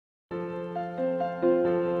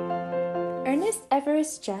Ernest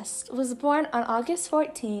Everett Just was born on August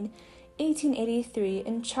 14, 1883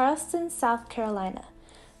 in Charleston, South Carolina,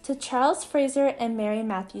 to Charles Fraser and Mary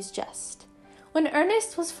Matthews Just. When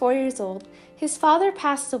Ernest was 4 years old, his father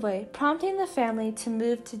passed away, prompting the family to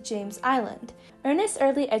move to James Island. Ernest's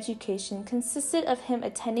early education consisted of him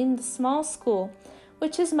attending the small school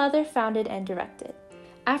which his mother founded and directed.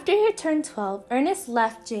 After he turned 12, Ernest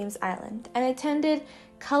left James Island and attended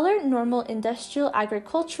Colored Normal Industrial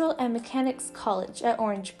Agricultural and Mechanics College at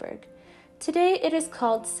Orangeburg. Today it is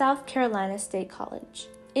called South Carolina State College.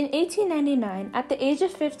 In 1899, at the age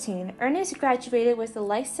of 15, Ernest graduated with a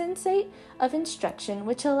licentiate of instruction,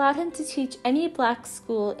 which allowed him to teach any black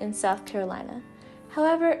school in South Carolina.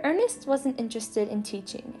 However, Ernest wasn't interested in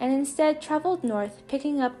teaching and instead traveled north,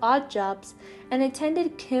 picking up odd jobs, and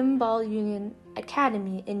attended Kimball Union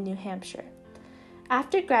Academy in New Hampshire.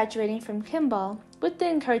 After graduating from Kimball, with the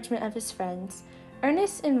encouragement of his friends,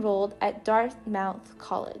 Ernest enrolled at Dartmouth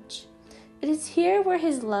College. It is here where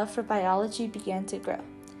his love for biology began to grow.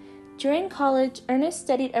 During college, Ernest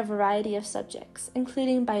studied a variety of subjects,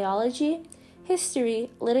 including biology, history,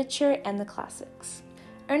 literature, and the classics.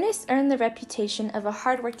 Ernest earned the reputation of a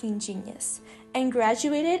hardworking genius and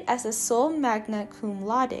graduated as a sole magna cum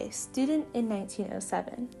laude student in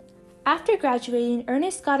 1907. After graduating,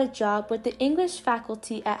 Ernest got a job with the English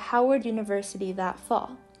faculty at Howard University that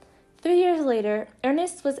fall. 3 years later,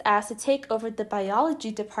 Ernest was asked to take over the biology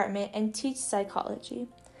department and teach psychology.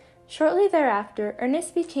 Shortly thereafter,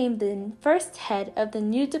 Ernest became the first head of the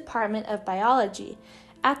new Department of Biology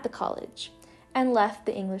at the college and left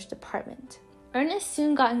the English department. Ernest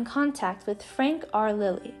soon got in contact with Frank R.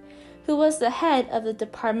 Lilly, who was the head of the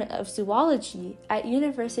Department of Zoology at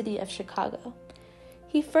University of Chicago.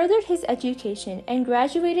 He furthered his education and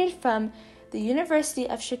graduated from the University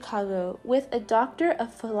of Chicago with a Doctor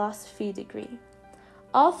of Philosophy degree.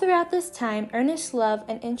 All throughout this time, Ernest's love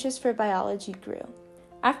and interest for biology grew.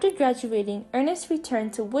 After graduating, Ernest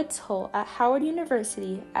returned to Woods Hole at Howard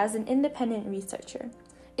University as an independent researcher.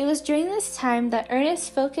 It was during this time that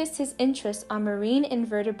Ernest focused his interest on marine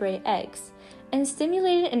invertebrate eggs and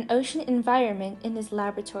stimulated an ocean environment in his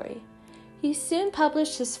laboratory. He soon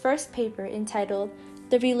published his first paper entitled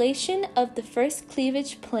 "The Relation of the First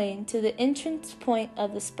Cleavage Plane to the Entrance Point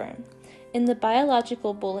of the Sperm" in the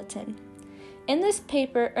Biological Bulletin. In this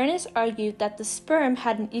paper, Ernest argued that the sperm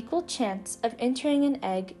had an equal chance of entering an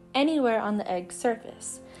egg anywhere on the egg's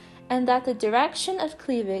surface, and that the direction of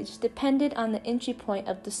cleavage depended on the entry point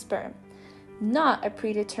of the sperm, not a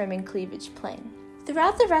predetermined cleavage plane.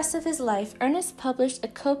 Throughout the rest of his life, Ernest published a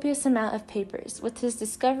copious amount of papers with his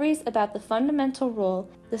discoveries about the fundamental role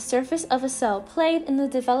the surface of a cell played in the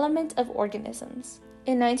development of organisms.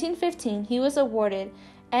 In 1915, he was awarded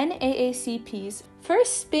NAACP's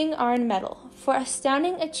first Spingarn Medal for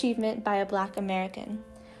astounding achievement by a Black American.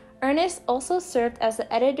 Ernest also served as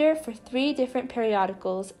the editor for 3 different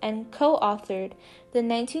periodicals and co-authored the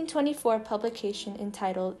 1924 publication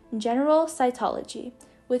entitled General Cytology,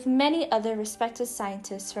 with many other respected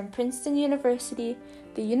scientists from Princeton University,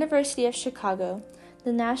 the University of Chicago,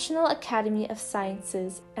 the National Academy of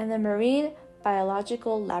Sciences, and the Marine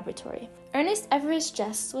Biological Laboratory. Ernest Everett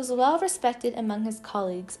Just was well respected among his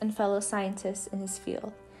colleagues and fellow scientists in his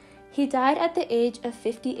field. He died at the age of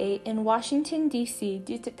 58 in Washington, D.C.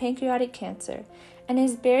 due to pancreatic cancer, and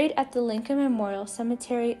is buried at the Lincoln Memorial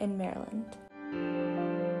Cemetery in Maryland.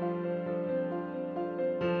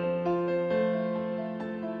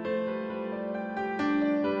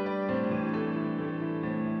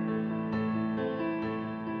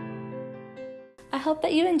 I hope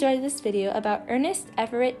that you enjoyed this video about Ernest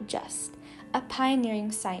Everett Just, a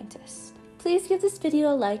pioneering scientist. Please give this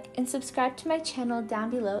video a like and subscribe to my channel down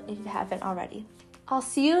below if you haven't already. I'll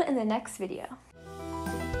see you in the next video.